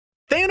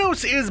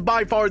Thanos is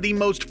by far the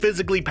most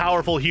physically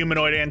powerful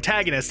humanoid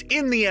antagonist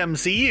in the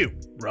MCU,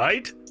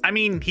 right? I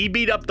mean, he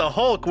beat up the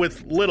Hulk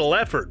with little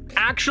effort.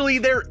 Actually,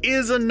 there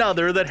is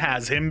another that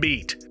has him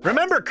beat.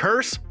 Remember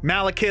Curse,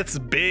 Malekith's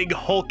big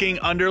hulking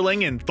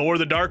underling in Thor: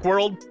 The Dark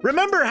World?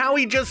 Remember how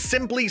he just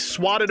simply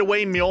swatted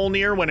away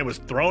Mjolnir when it was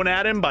thrown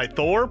at him by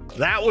Thor?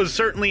 That was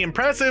certainly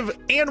impressive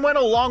and went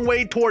a long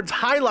way towards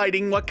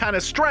highlighting what kind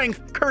of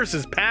strength Curse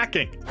is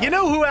packing. You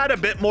know who had a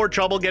bit more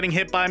trouble getting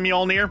hit by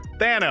Mjolnir?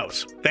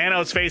 Thanos.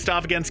 Thanos faced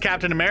off against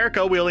Captain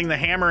America wielding the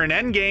hammer in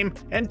Endgame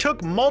and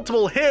took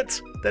multiple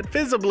hits that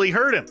visibly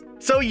hurt him.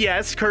 So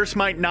yes, Curse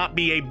might not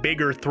be a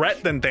bigger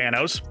threat than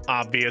Thanos,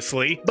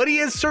 obviously, but he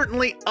is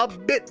certainly a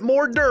bit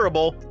more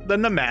durable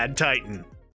than the Mad Titan.